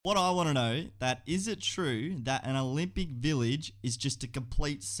What I want to know, that is it true that an Olympic village is just a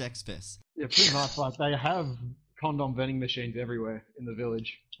complete sex fest? Yeah, pretty much. Like, they have condom vending machines everywhere in the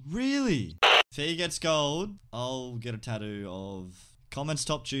village. Really? If he gets gold, I'll get a tattoo of comments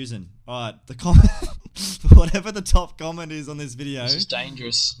top choosing. Alright, the comment, whatever the top comment is on this video. This is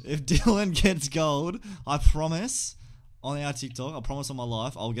dangerous. If Dylan gets gold, I promise on our TikTok, I promise on my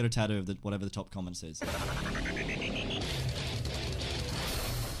life, I'll get a tattoo of whatever the top comment says.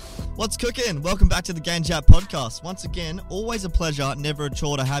 What's cooking? Welcome back to the Game Chat podcast. Once again, always a pleasure, never a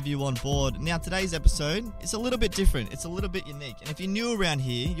chore to have you on board. Now, today's episode is a little bit different. It's a little bit unique. And if you're new around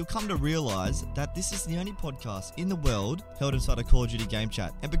here, you'll come to realize that this is the only podcast in the world held inside a Call of Duty Game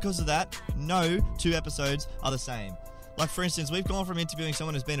Chat. And because of that, no two episodes are the same. Like, for instance, we've gone from interviewing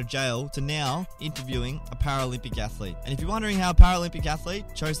someone who's been to jail to now interviewing a Paralympic athlete. And if you're wondering how a Paralympic athlete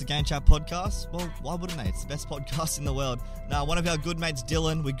chose the Game Chat podcast, well, why wouldn't they? It's the best podcast in the world. Now, one of our good mates,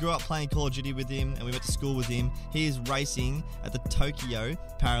 Dylan, we grew up playing Call of Duty with him and we went to school with him. He is racing at the Tokyo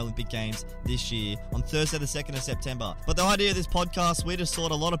Paralympic Games this year on Thursday, the 2nd of September. But the idea of this podcast, we just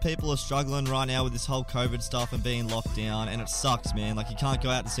thought a lot of people are struggling right now with this whole COVID stuff and being locked down, and it sucks, man. Like, you can't go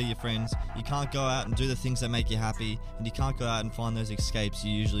out and see your friends. You can't go out and do the things that make you happy, and you can't go out and find those escapes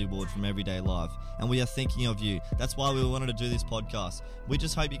you usually would from everyday life. And we are thinking of you. That's why we wanted to do this podcast. We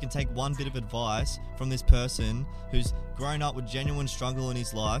just hope you can take one bit of advice from this person who's grown up with genuine struggle in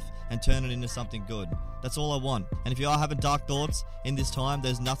his life and turn it into something good. That's all I want. And if you are having dark thoughts in this time,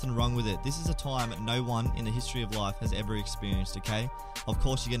 there's nothing wrong with it. This is a time that no one in the history of life has ever experienced, okay? Of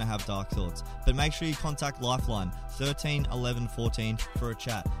course you're going to have dark thoughts. But make sure you contact Lifeline 13 11 14 for a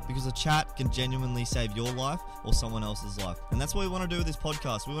chat, because a chat can genuinely save your life or someone else's life. And that's what we want to do with this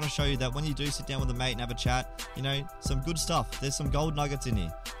podcast. We want to show you that when you do sit down with a mate and have a chat, you know, some good stuff. There's some gold nuggets in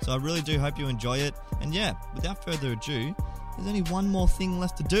here. So I really do hope you enjoy it. And yeah, without further ado, there's only one more thing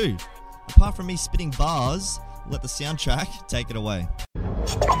left to do. Apart from me spitting bars, let the soundtrack take it away.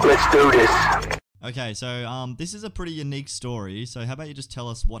 Let's do this. Okay, so this is a pretty unique story. So how about you just tell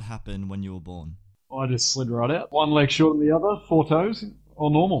us what happened when you were born? I just slid right out. One leg shorter than the other, 4 toes, all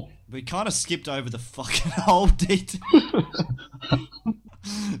normal. We kind of skipped over the fucking whole detail.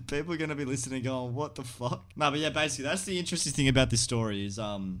 People are going to be listening going, what the fuck? No, but yeah, basically, that's the interesting thing about this story is,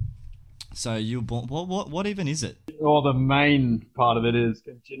 so you were born, what even is it? Well, the main part of it is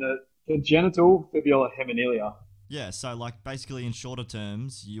congenital fibular heminelia. Yeah, so like basically in shorter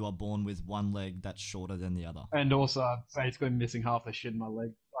terms, you are born with one leg that's shorter than the other. And also basically missing half the shit in my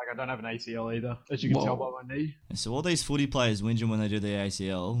leg. Like, I don't have an ACL either, as you can tell by my knee. And so all these footy players whinging when they do their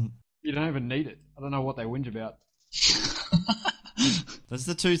ACL. You don't even need it. I don't know what they whinge about. That's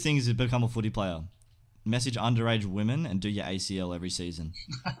the two things that become a footy player. Message underage women and do your ACL every season.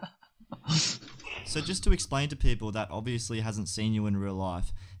 So just to explain to people that obviously hasn't seen you in real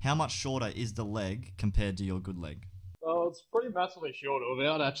life, how much shorter is the leg compared to your good leg? Well, it's pretty massively shorter.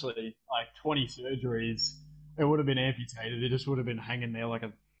 Without actually like 20 surgeries, it would have been amputated. It just would have been hanging there like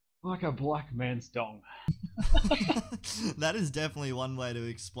a black man's dong. That is definitely one way to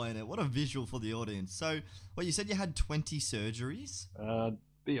explain it. What a visual for the audience. So, well, you said you had 20 surgeries?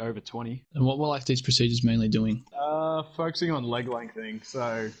 Be over 20. And what were like these procedures mainly doing? Focusing on leg lengthening.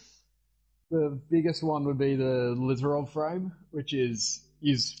 So the biggest one would be the Lizarov frame, which is,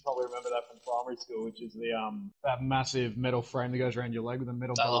 you probably remember that from primary school, which is the that massive metal frame that goes around your leg with a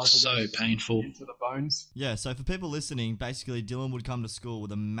metal bar. That looks so painful. Into the bones. Yeah, so for people listening, basically Dylan would come to school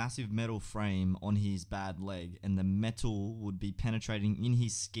with a massive metal frame on his bad leg, and the metal would be penetrating in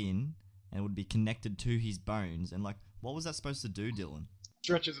his skin and would be connected to his bones. And like, what was that supposed to do, Dylan?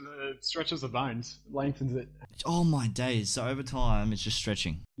 Stretches the bones, lengthens it. Oh my days. So over time, it's just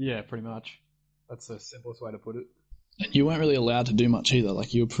stretching. Yeah, pretty much. That's the simplest way to put it. And you weren't really allowed to do much either.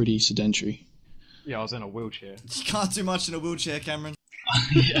 Like, you were pretty sedentary. Yeah, I was in a wheelchair. You can't do much in a wheelchair, Cameron.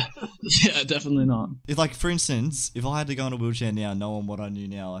 Yeah, definitely not. If, like, for instance, if I had to go in a wheelchair now, knowing what I knew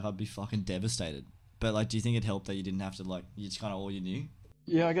now, like, I'd be fucking devastated. But, like, do you think it helped that you didn't have to, like, it's kind of all you knew?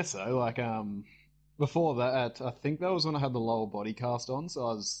 Yeah, I guess so. Like, before that, I think that was when I had the lower body cast on, so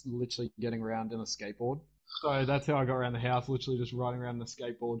I was literally getting around in a skateboard. So that's how I got around the house, literally just riding around the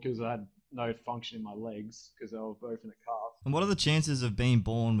skateboard, because I had no function in my legs, because they were both in a cast. And what are the chances of being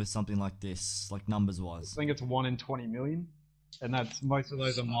born with something like this, like numbers-wise? I think it's 1 in 20 million, and that's most of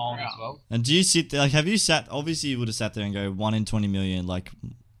those are mild as well. And do you sit there, like, have you sat, obviously you would have sat there and go, 1 in 20 million, like,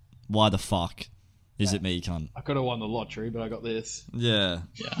 why the fuck is it me, cunt? I could have won the lottery, but I got this. Yeah.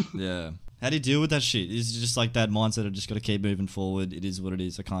 How do you deal with that shit? Is it just like that mindset of just got to keep moving forward? It is what it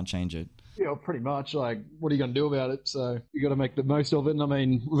is. I can't change it. Yeah, pretty much. Like, what are you going to do about it? So you got to make the most of it. And I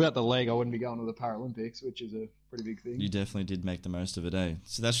mean, without the leg, I wouldn't be going to the Paralympics, which is a pretty big thing. You definitely did make the most of it, eh?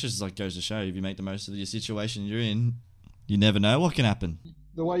 So that's just like goes to show, if you make the most of your situation you're in, you never know what can happen.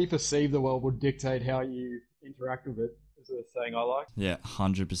 The way you perceive the world would dictate how you interact with it, is a saying I like. Yeah,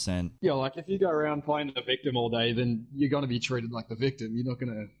 100%. Yeah, like if you go around playing the victim all day, then you're going to be treated like the victim. You're not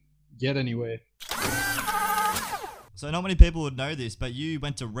going to get anywhere. So not many people would know this, but you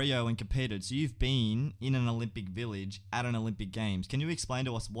went to Rio and competed. So you've been in an Olympic village at an Olympic Games. Can you explain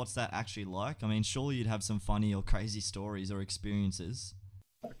to us what's that actually like? I mean, surely you'd have some funny or crazy stories or experiences.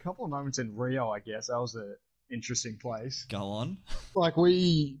 A couple of moments in Rio, I guess. That was an interesting place. Go on. Like,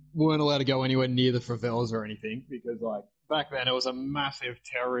 we weren't allowed to go anywhere near the favelas or anything because, like, back then it was a massive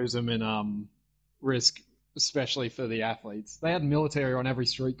terrorism and risk, especially for the athletes. They had military on every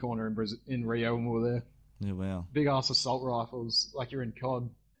street corner in Rio when we were there. Yeah, wow. Big ass assault rifles, like you're in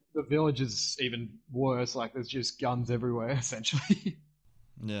COD. The village is even worse. Like, there's just guns everywhere, essentially.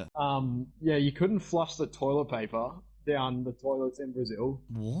 Yeah. Yeah, you couldn't flush the toilet paper down the toilets in Brazil.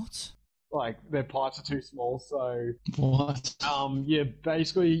 What? Like, their pipes are too small, so What? yeah,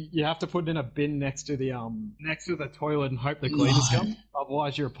 basically you have to put it in a bin next to the toilet and hope the cleaners come.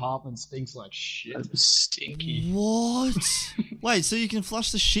 Otherwise, your apartment stinks like shit. That's stinky. What? Wait, so you can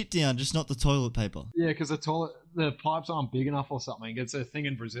flush the shit down, just not the toilet paper? Yeah, because the pipes aren't big enough or something. It's a thing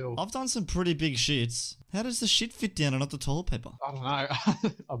in Brazil. I've done some pretty big shits. How does the shit fit down and not the toilet paper? I don't know.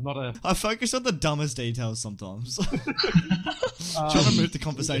 I'm not a. I focus on the dumbest details sometimes. Trying to move the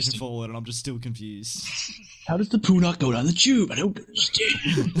conversation forward and I'm just still confused. How does the poo not go down the tube? I don't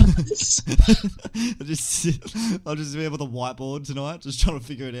understand. I'll just be able to whiteboard tonight, just trying to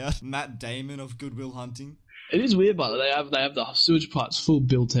figure it out. Matt Damon of Good Will Hunting. It is weird, but they have the sewage pipes full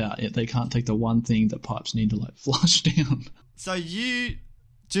built out, yet they can't take the one thing that pipes need to like flush down. So you,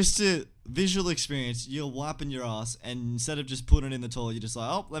 just a visual experience, you're wiping your ass and instead of just putting it in the toilet, you're just like,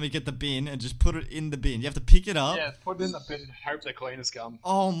 oh, let me get the bin and just put it in the bin. You have to pick it up. Yeah, put it in the bin and hope the cleaners come.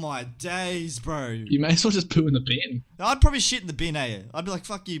 Oh my days, bro. You may as well just poo in the bin. I'd probably shit in the bin, eh? I'd be like,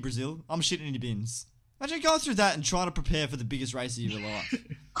 fuck you, Brazil. I'm shitting in your bins. Imagine going through that and trying to prepare for the biggest race of your life.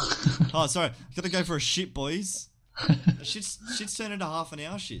 Oh, sorry. Gotta go for a shit, boys. Shit's turned into half an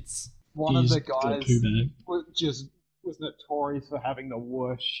hour shits. One of He's the got a guys poo bag. was notorious for having the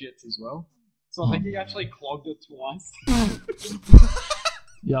worst shits as well. So I think he actually clogged it twice.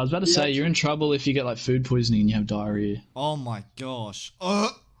 Yeah, I was about to say, you're in trouble if you get like food poisoning and you have diarrhea. Oh my gosh. I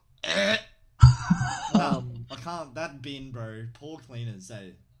can't. That bin, bro. Poor cleaners,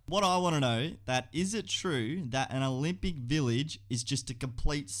 eh? What I want to know, that is it true that an Olympic village is just a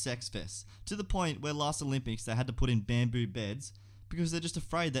complete sex fest? To the point where last Olympics they had to put in bamboo beds because they're just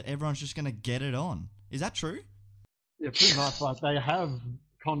afraid that everyone's just going to get it on. Is that true? Yeah, pretty much. Like, they have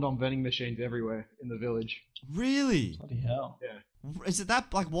condom vending machines everywhere in the village. Really? Bloody hell. Yeah. Is it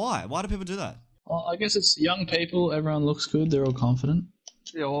that, like, why? Why do people do that? Well, I guess it's young people. Everyone looks good. They're all confident.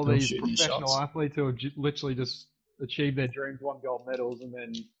 Yeah, all They'll these shoot these professional shots. athletes who have literally just achieved their dreams, won gold medals, and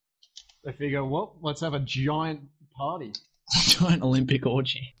then they figure, well, let's have a giant party. Giant Olympic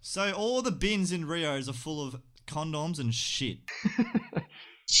orgy. So all the bins in Rios are full of condoms and shit.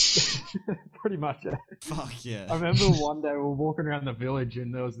 Pretty much, yeah. Fuck yeah. I remember one day we were walking around the village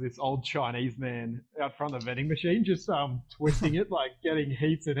and there was this old Chinese man out front of the vending machine just twisting it, like getting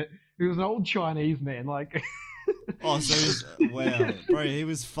heats in it. He was an old Chinese man, like... Oh, so he's... Wow. Bro, he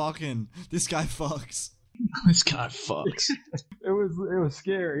was fucking... This guy fucks. This guy fucks. It was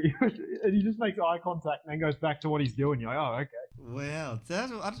scary. And he just makes eye contact and then goes back to what he's doing. You're like, oh, okay. Wow.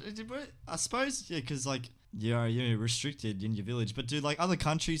 I suppose, yeah, because, like, you're restricted in your village. But do, like, other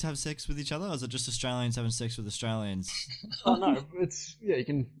countries have sex with each other? Or is it just Australians having sex with Australians? Oh, no. You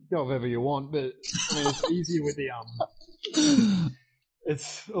can go wherever you want, but, I mean, it's easier with the,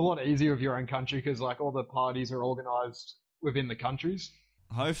 It's a lot easier with your own country because, like, all the parties are organised within the countries.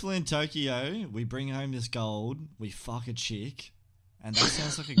 Hopefully in Tokyo, we bring home this gold, we fuck a chick, and that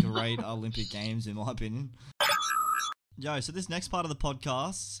sounds like a great Olympic Games in my opinion. Yo, so this next part of the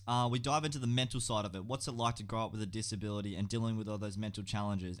podcast, we dive into the mental side of it. What's it like to grow up with a disability and dealing with all those mental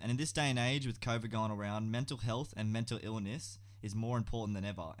challenges? And in this day and age with COVID going around, mental health and mental illness is more important than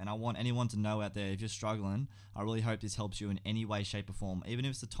ever. And I want anyone to know out there, if you're struggling, I really hope this helps you in any way, shape or form. Even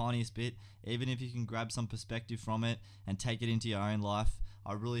if it's the tiniest bit, even if you can grab some perspective from it and take it into your own life,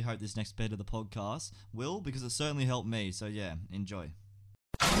 I really hope this next bit of the podcast will, because it certainly helped me. So yeah, enjoy.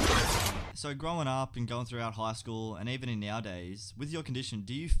 So growing up and going throughout high school and even in nowadays, with your condition,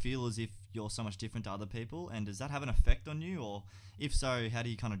 do you feel as if you're so much different to other people? And does that have an effect on you? Or if so, how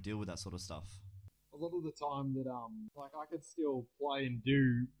do you kind of deal with that sort of stuff? A lot of the time that, like, I could still play and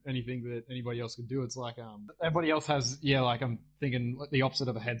do anything that anybody else could do. It's like, everybody else has, like, I'm thinking the opposite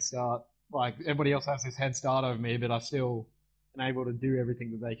of a head start. like everybody else has this head start over me, but I still am able to do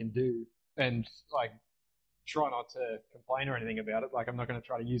everything that they can do, and like try not to complain or anything about it. Like I'm not going to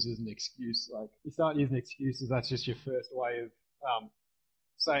try to use it as an excuse. Like you start using excuses, that's just your first way of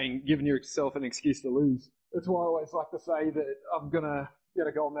giving yourself an excuse to lose. That's why I always like to say that I'm going to get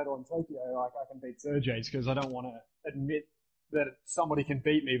a gold medal in Tokyo. Like I can beat Sergey's, because I don't want to admit that somebody can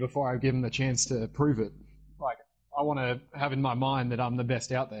beat me before I give them the chance to prove it. Like I want to have in my mind that I'm the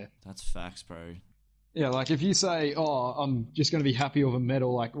best out there. That's facts, bro. Yeah, like if you say, "Oh, I'm just going to be happy with a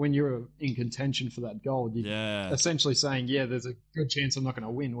medal," like when you're in contention for that gold, you're essentially saying, "Yeah, there's a good chance I'm not going to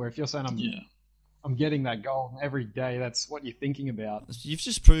win." Where if you're saying, I'm getting that gold every day, that's what you're thinking about. You've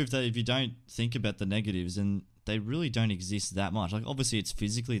just proved that if you don't think about the negatives, and they really don't exist that much. Like obviously it's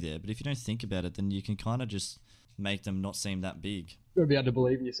physically there, but if you don't think about it, then you can kind of just make them not seem that big. You've got to be able to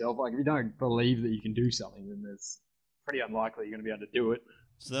believe in yourself. Like if you don't believe that you can do something, then it's pretty unlikely you're going to be able to do it.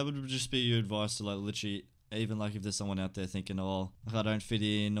 So that would just be your advice to like literally, even like if there's someone out there thinking, oh, I don't fit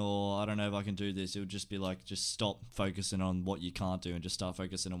in, or I don't know if I can do this, it would just be like, just stop focusing on what you can't do and just start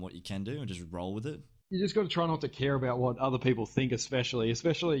focusing on what you can do and just roll with it. You just got to try not to care about what other people think, especially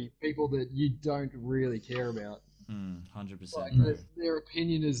people that you don't really care about. 100%. Like their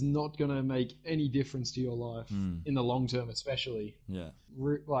opinion is not going to make any difference to your life in the long term, especially. Yeah.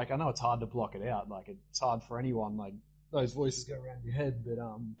 Like I know it's hard to block it out. Like it's hard for anyone. Like those voices go around your head, but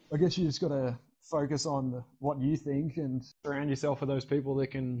I guess you just got to focus on what you think and surround yourself with those people that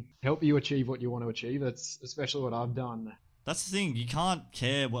can help you achieve what you want to achieve. That's especially what I've done. That's the thing. You can't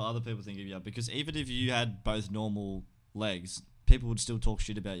care what other people think of you, because even if you had both normal legs, people would still talk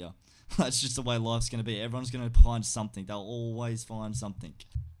shit about you. That's just the way life's going to be. Everyone's going to find something. They'll always find something.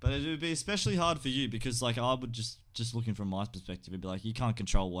 But it would be especially hard for you because, like, I would just looking from my perspective, it'd be like, you can't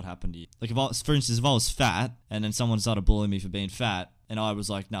control what happened to you. Like, for instance, if I was fat and then someone started bullying me for being fat and I was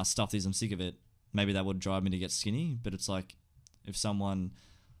like, nah, stuff this, I'm sick of it, maybe that would drive me to get skinny. But it's like, if someone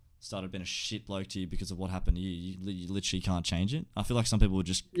started being a shit bloke to you because of what happened to you, you literally can't change it. I feel like some people would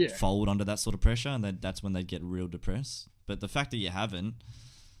just fold under that sort of pressure, and that's when they'd get real depressed. But the fact that you haven't,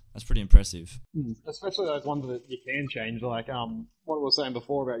 that's pretty impressive. Especially those ones that you can change, like what we were saying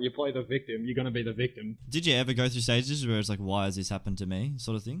before about you play the victim, you're going to be the victim. Did you ever go through stages where it's like, why has this happened to me,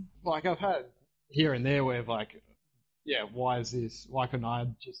 sort of thing? Like I've had here and there where like, why is this? Why couldn't I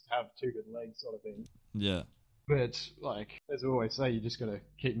just have two good legs, sort of thing? Yeah. But like as we always say, you just got to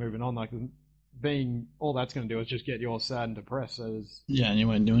keep moving on. Like being all that's going to do is just get you all sad and depressed. So there's and you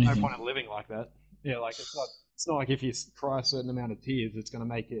won't do anything. No point in living like that. Yeah, like it's not like if you cry a certain amount of tears, it's going to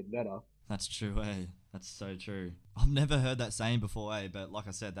make it better. That's true, eh? That's so true. I've never heard that saying before, eh? But like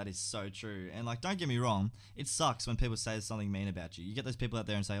I said, that is so true. And like, don't get me wrong, it sucks when people say something mean about you. You get those people out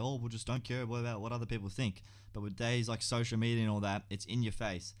there and say, oh, well, just don't care about what other people think. But with days like social media and all that, it's in your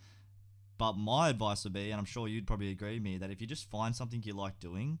face. But my advice would be, and I'm sure you'd probably agree with me, that if you just find something you like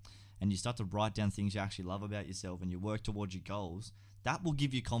doing and you start to write down things you actually love about yourself and you work towards your goals, that will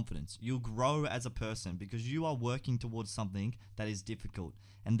give you confidence. You'll grow as a person because you are working towards something that is difficult.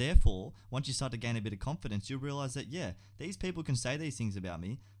 And therefore, once you start to gain a bit of confidence, you'll realize that, these people can say these things about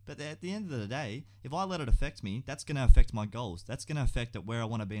me, but at the end of the day, if I let it affect me, that's going to affect my goals. That's going to affect where I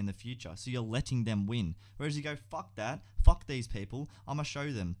want to be in the future. So you're letting them win. Whereas you go, fuck that, fuck these people, I'm going to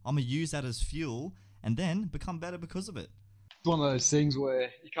show them. I'm going to use that as fuel and then become better because of it. It's one of those things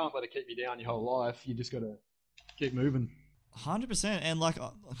where you can't let it keep you down your whole life. You just got to keep moving. 100%. And like,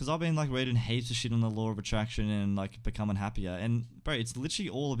 because I've been like reading heaps of shit on the law of attraction and like becoming happier, and bro, it's literally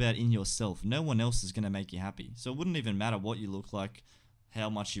all about in yourself. No one else is going to make you happy, so it wouldn't even matter what you look like, how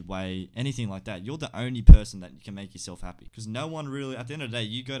much you weigh, anything like that. You're the only person that can make yourself happy, because no one really, at the end of the day,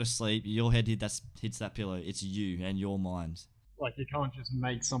 you go to sleep, your head hits that pillow, it's you and your mind. Like you can't just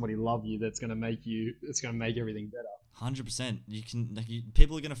make somebody love you. It's going to make everything better. 100%. You can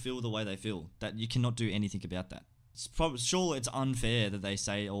people are going to feel the way they feel. That you cannot do anything about that. Sure, it's unfair that they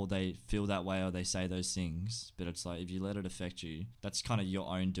say or they feel that way or they say those things, but it's like if you let it affect you, that's kind of your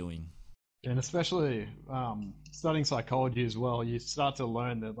own doing. And especially studying psychology as well, you start to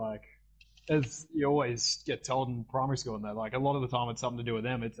learn that, like, as you always get told in primary school, and that, like, a lot of the time it's something to do with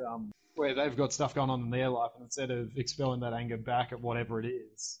them. It's where they've got stuff going on in their life, and instead of expelling that anger back at whatever it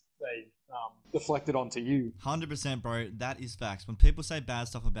is, they deflect it onto you. 100%, bro. That is facts. When people say bad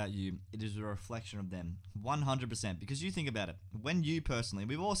stuff about you, it is a reflection of them. 100%. Because you think about it. When you personally,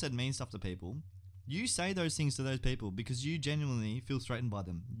 we've all said mean stuff to people. You say those things to those people because you genuinely feel threatened by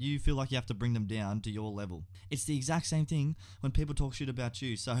them. You feel like you have to bring them down to your level. It's the exact same thing when people talk shit about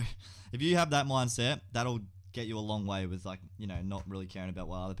you. So if you have that mindset, that'll get you a long way with, like, you know, not really caring about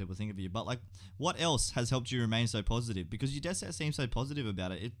what other people think of you. But, like, what else has helped you remain so positive? Because you just seem so positive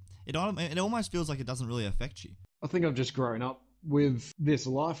about it. It almost feels like it doesn't really affect you. I think I've just grown up with this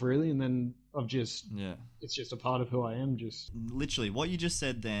life, really, and then it's just a part of who I am. Just literally what you just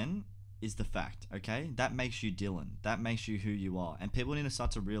said then is the fact, okay? That makes you Dylan. That makes you who you are. And people need to start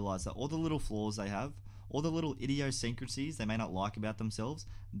to realize that all the little flaws they have, all the little idiosyncrasies they may not like about themselves,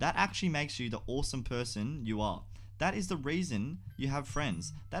 that actually makes you the awesome person you are. That is the reason you have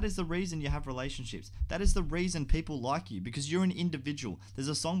friends. That is the reason you have relationships. That is the reason people like you, because you're an individual. There's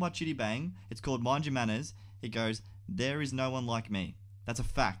a song by Chitty Bang. It's called Mind Your Manners. It goes, "There is no one like me." That's a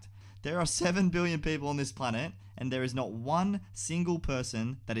fact. There are 7 billion people on this planet, and there is not one single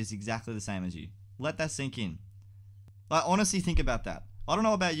person that is exactly the same as you. Let that sink in. Like, honestly, think about that. I don't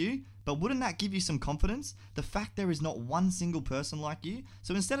know about you, but wouldn't that give you some confidence? The fact there is not one single person like you.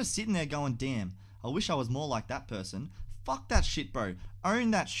 So instead of sitting there going, damn, I wish I was more like that person, fuck that shit, bro. Own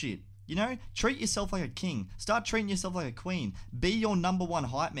that shit. You know, treat yourself like a king. Start treating yourself like a queen. Be your number one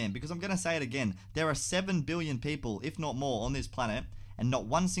hype man, because I'm going to say it again. There are 7 billion people, if not more, on this planet, and not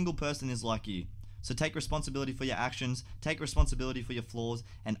one single person is like you. So take responsibility for your actions, take responsibility for your flaws,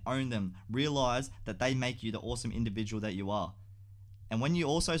 and own them. Realize that they make you the awesome individual that you are. And when you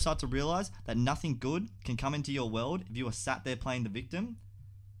also start to realize that nothing good can come into your world if you are sat there playing the victim,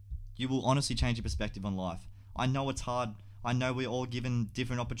 you will honestly change your perspective on life. I know it's hard. I know we're all given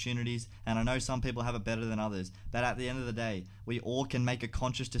different opportunities, and I know some people have it better than others. But at the end of the day, we all can make a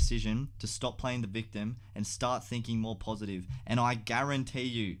conscious decision to stop playing the victim and start thinking more positive. And I guarantee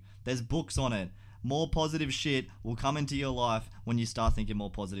you, there's books on it. More positive shit will come into your life when you start thinking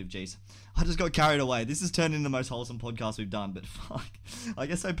more positive. Jeez, I just got carried away. This has turned into the most wholesome podcast we've done, but fuck, I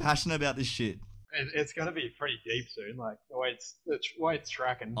get so passionate about this shit. it's going to be pretty deep soon. Like the way it's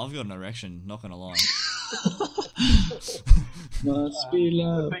tracking. I've got an erection, not gonna lie. Must be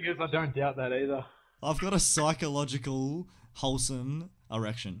love. The thing is, I don't doubt that either. I've got a psychological, wholesome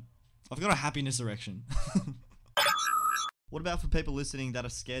erection. I've got a happiness erection. What about for people listening that are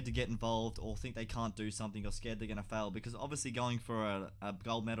scared to get involved or think they can't do something or scared they're going to fail? Because obviously going for a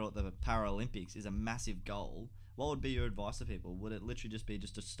gold medal at the Paralympics is a massive goal. What would be your advice to people? Would it literally just be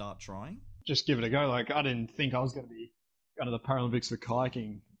to start trying? Just give it a go. Like, I didn't think I was going to be going to the Paralympics for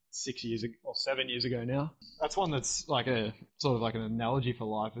kayaking 6 years ago, or 7 years ago now. That's one that's like a sort of like an analogy for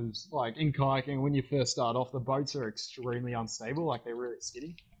life. Is like in kayaking, when you first start off, the boats are extremely unstable. Like, they're really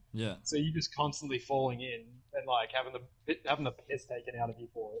skiddy. Yeah. So you're just constantly falling in and like having the piss taken out of you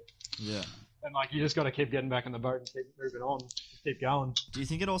for it. Yeah. And like, you just got to keep getting back in the boat and keep moving on, keep going. Do you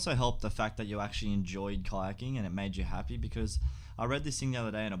think it also helped the fact that you actually enjoyed kayaking and it made you happy? Because I read this thing the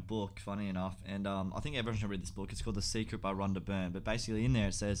other day in a book, funny enough, and I think everyone should read this book. It's called The Secret by Rhonda Byrne. But basically in there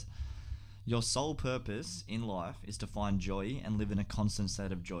it says, your sole purpose in life is to find joy and live in a constant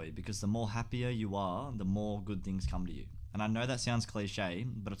state of joy, because the more happier you are, the more good things come to you. And I know that sounds cliche,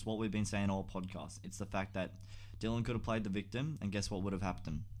 but it's what we've been saying all podcast. It's the fact that Dylan could have played the victim, and guess what would have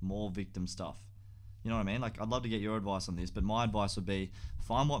happened? More victim stuff. You know what I mean? Like, I'd love to get your advice on this, but my advice would be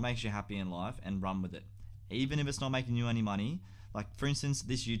find what makes you happy in life and run with it. Even if it's not making you any money. Like, for instance,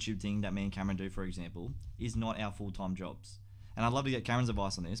 this YouTube thing that me and Cameron do, for example, is not our full-time jobs. And I'd love to get Cameron's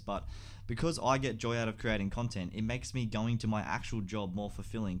advice on this, but because I get joy out of creating content, it makes me going to my actual job more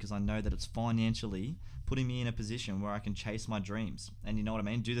fulfilling, because I know that it's financially putting me in a position where I can chase my dreams. And you know what I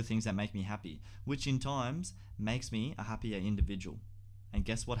mean? Do the things that make me happy, which in times makes me a happier individual. And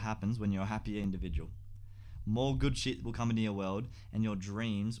guess what happens when you're a happier individual? More good shit will come into your world, and your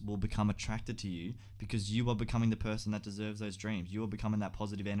dreams will become attracted to you, because you are becoming the person that deserves those dreams. You are becoming that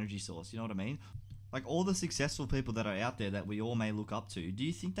positive energy source. You know what I mean? Like, all the successful people that are out there that we all may look up to, do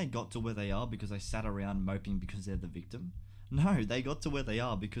you think they got to where they are because they sat around moping because they're the victim? No, they got to where they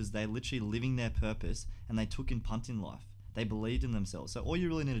are because they're literally living their purpose, and they took in punt in life. They believed in themselves. So all you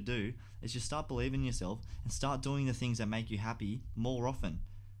really need to do is just start believing in yourself and start doing the things that make you happy more often.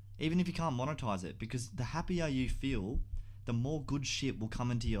 Even if you can't monetize it, because the happier you feel, the more good shit will come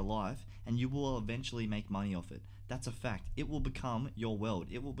into your life, and you will eventually make money off it. That's a fact. It will become your world.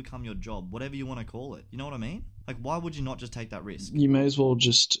 It will become your job, whatever you want to call it. You know what I mean? Like, why would you not just take that risk? You may as well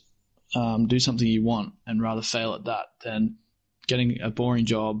just do something you want and rather fail at that than getting a boring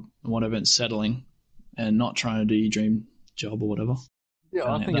job and whatever and settling and not trying to do your dream job or whatever.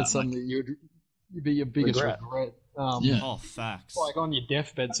 Yeah, I think it's something that you'd be your biggest regret. Yeah. Oh, facts. Like on your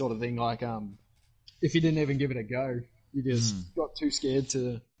deathbed sort of thing. Like, if you didn't even give it a go, you just got too scared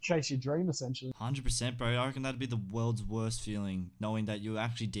to chase your dream, essentially. 100%, bro. I reckon that'd be the world's worst feeling, knowing that you're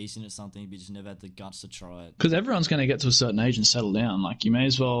actually decent at something, but you just never had the guts to try it. Because everyone's going to get to a certain age and settle down. Like, you may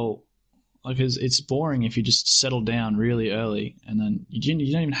as well Like, it's boring if you just settle down really early and then you don't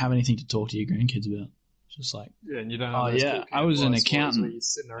even have anything to talk to your grandkids about. It's just like, Yeah, and you don't have oh those yeah, cool I was an campfire stories where accountant you're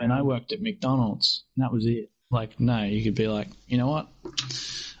sitting around. and I worked at McDonald's and that was it. Like, no, you could be like, you know what?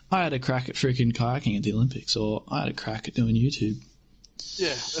 I had a crack at freaking kayaking at the Olympics, or I had a crack at doing YouTube.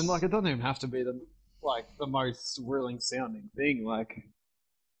 Yeah, and like it doesn't even have to be the most thrilling sounding thing. Like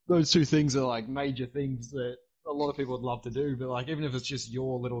those two things are like major things that a lot of people would love to do. But like even if it's just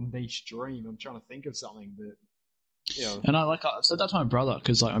your little niche dream, I'm trying to think of something that And I said that to my brother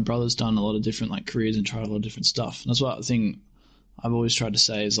because like my brother's done a lot of different like careers and tried a lot of different stuff. And that's what the thing I've always tried to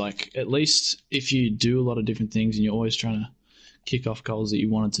say is like at least if you do a lot of different things and you're always trying to kick off goals that you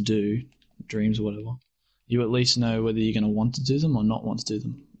wanted to do, dreams or whatever, you at least know whether you're going to want to do them or not want to do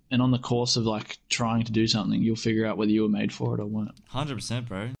them. And on the course of like trying to do something, you'll figure out whether you were made for it or weren't. 100%,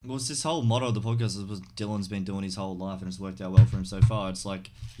 bro. Well, it's this whole motto of the podcast is what Dylan's been doing his whole life and it's worked out well for him so far. It's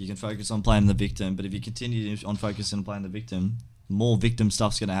like you can focus on playing the victim, but if you continue on focusing on playing the victim, more victim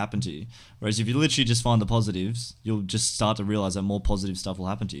stuff's going to happen to you. Whereas if you literally just find the positives, you'll just start to realize that more positive stuff will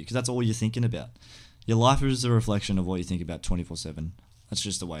happen to you because that's all you're thinking about. Your life is a reflection of what you think about 24/7. That's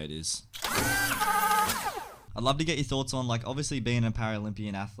just the way it is. I'd love to get your thoughts on, like, obviously being a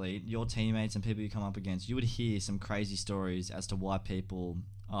Paralympian athlete, your teammates and people you come up against, you would hear some crazy stories as to why people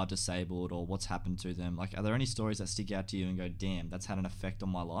are disabled or what's happened to them. Like, are there any stories that stick out to you and go, damn, that's had an effect on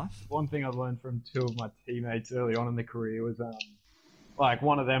my life? one thing I've learned from two of my teammates early on in the career was like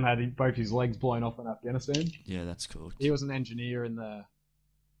one of them had both his legs blown off in Afghanistan. Yeah, that's cool. He was an engineer in the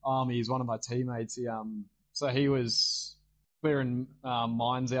army. He's one of my teammates. So he was clearing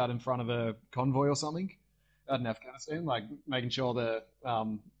mines out in front of a convoy or something out in Afghanistan, like making sure the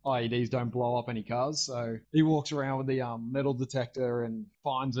IEDs don't blow up any cars. So he walks around with the metal detector and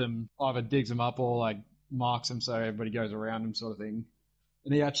finds them, either digs them up or like marks them so everybody goes around him, sort of thing.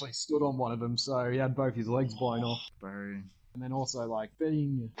 And he actually stood on one of them, so he had both his legs blown off. Bro. And then also, like,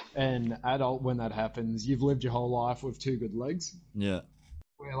 being an adult when that happens, you've lived your whole life with two good legs. Yeah.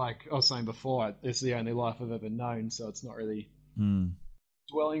 Where, like I was saying before, it's the only life I've ever known, so it's not really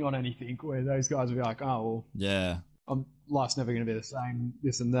dwelling on anything where those guys will be like, oh, well, yeah, life's never going to be the same,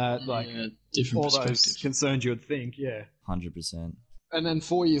 this and that. Like, different all those perspectives. concerns you would think, yeah. 100%. And then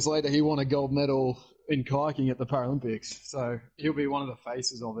 4 years later, he won a gold medal in kayaking at the Paralympics. So he'll be one of the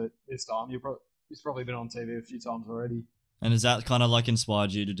faces of it this time. He's probably been on TV a few times already. And has that kind of like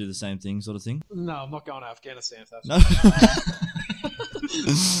inspired you to do the same thing sort of thing? No, I'm not going to Afghanistan. If that's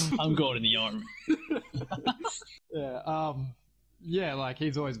No. I'm going in the army. Yeah, like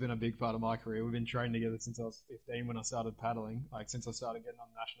he's always been a big part of my career. We've been training together since I was 15 when I started paddling, like since I started getting on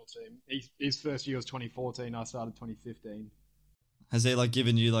the national team. His first year was 2014, I started 2015. Has he like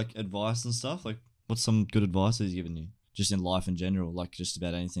given you like advice and stuff? Like what's some good advice he's given you? Just in life in general, like just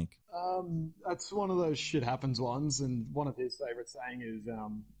about anything? That's one of those shit happens ones, and one of his favourite saying is,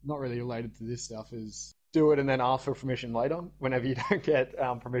 not really related to this stuff, is do it and then ask for permission later. Whenever you don't get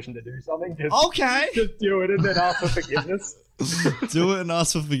permission to do something, just do it and then ask for forgiveness. Do it and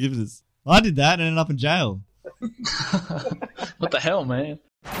ask for forgiveness. I did that and ended up in jail. What the hell, man?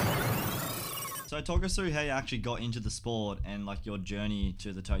 So talk us through how you actually got into the sport and like your journey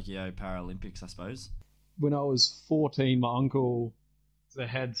to the Tokyo Paralympics, I suppose. When I was 14, my uncle was the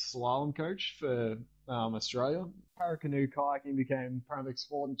head slalom coach for Australia. Paracanoe kayaking became Paralympic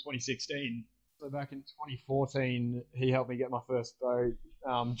sport in 2016. So back in 2014, he helped me get my first boat,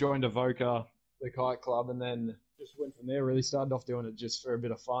 joined Avoca, the kayak club, and then just went from there. Really started off doing it just for a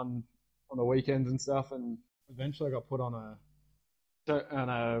bit of fun on the weekends and stuff, and eventually I got put on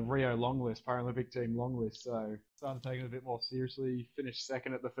a Rio long list, Paralympic team long list. So started taking it a bit more seriously. Finished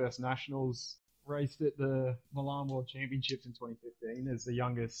second at the first nationals. Raced at the Milan World Championships in 2015 as the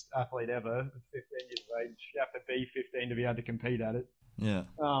youngest athlete ever at 15 years of age. You have to be 15 to be able to compete at it. Yeah.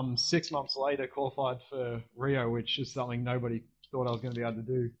 6 months later, qualified for Rio, which is something nobody thought I was going to be able to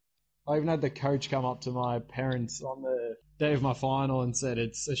do. I even had the coach come up to my parents on the day of my final and said,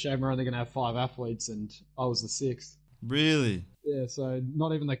 it's a shame we're only going to have 5 athletes, and I was the 6th. Really? Yeah, so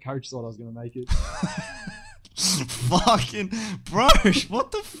not even the coach thought I was going to make it. Fucking bro,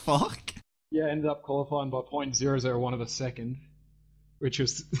 what the fuck? Yeah, ended up qualifying by 0.001 of a second, which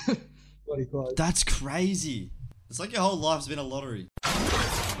was bloody close. That's crazy. It's like your whole life's been a lottery.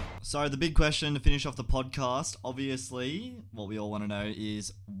 So the big question to finish off the podcast, obviously, what we all want to know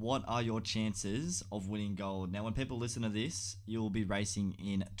is, what are your chances of winning gold? Now, when people listen to this, you'll be racing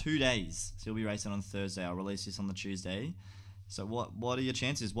in 2 days. So you'll be racing on Thursday. I'll release this on the Tuesday. So what are your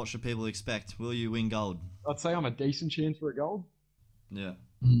chances? What should people expect? Will you win gold? I'd say I'm a decent chance for a gold. Yeah.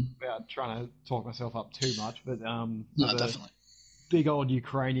 Without trying to talk myself up too much, but No, definitely. big old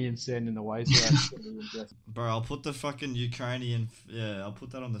Ukrainian standing in the way. So that's going to be interesting. Bro, I'll put the fucking Ukrainian. Yeah, I'll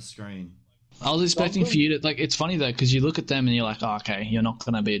put that on the screen. I was expecting for you to like. It's funny though because you look at them and you're like, oh, okay, you're not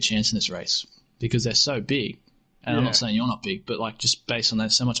going to be a chance in this race because they're so big. And I'm not saying you're not big, but like just based on they're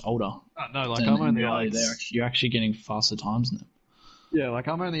so much older. No, like I'm only like you're actually getting faster times than them. Yeah, like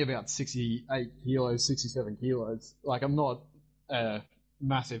I'm only about 68 kilos, 67 kilos. Like I'm not a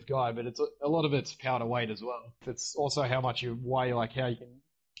massive guy, but it's a lot of it's power to weight as well. It's also how much you weigh, like how you can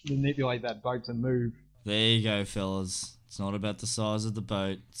manipulate that boat to move. There you go, fellas. It's not about the size of the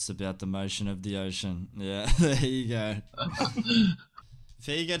boat. It's about the motion of the ocean. Yeah, there you go. If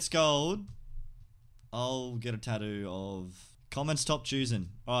he gets gold, I'll get a tattoo of comments top choosing.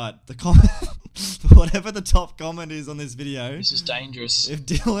 Alright, the comment, whatever the top comment is on this video. This is dangerous. If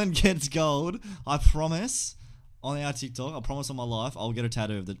Dylan gets gold, I promise on our TikTok, I promise on my life, I'll get a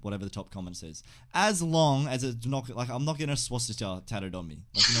tattoo of whatever the top comment says. As long as it's not, like, I'm not getting a swastika tattooed on me.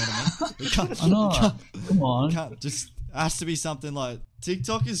 Like, you know what I mean? I know. Come on. Just has to be something like,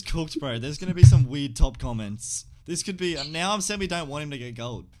 TikTok is cooked, bro. There's going to be some weird top comments. This could be, now I'm saying we don't want him to get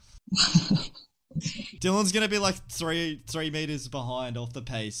gold. Dylan's gonna be like three meters behind off the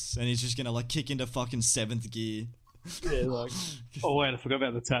pace, and he's just gonna like kick into fucking 7th gear. Yeah, like, oh wait, I forgot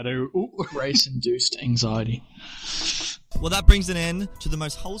about the tattoo. Race-induced anxiety. Well, that brings an end to the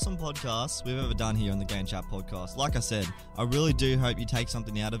most wholesome podcast we've ever done here on the Game Chat podcast. Like I said, I really do hope you take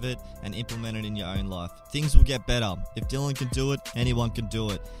something out of it and implement it in your own life. Things will get better. If Dylan can do it, anyone can do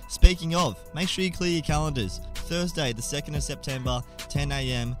it. Speaking of, make sure you clear your calendars. Thursday, the 2nd of September, 10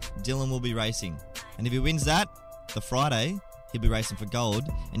 a.m, Dylan will be racing. And if he wins that, the Friday, he'll be racing for gold,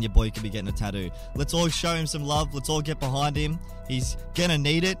 and your boy could be getting a tattoo. Let's all show him some love. Let's all get behind him. He's gonna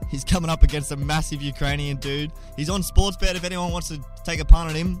need it. He's coming up against a massive Ukrainian dude. He's on Sportsbet. If anyone wants to take a punt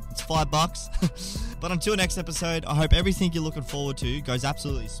on him, it's $5. But until next episode, I hope everything you're looking forward to goes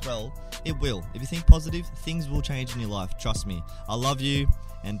absolutely swell. It will. If you think positive, things will change in your life. Trust me. I love you,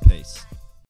 and peace.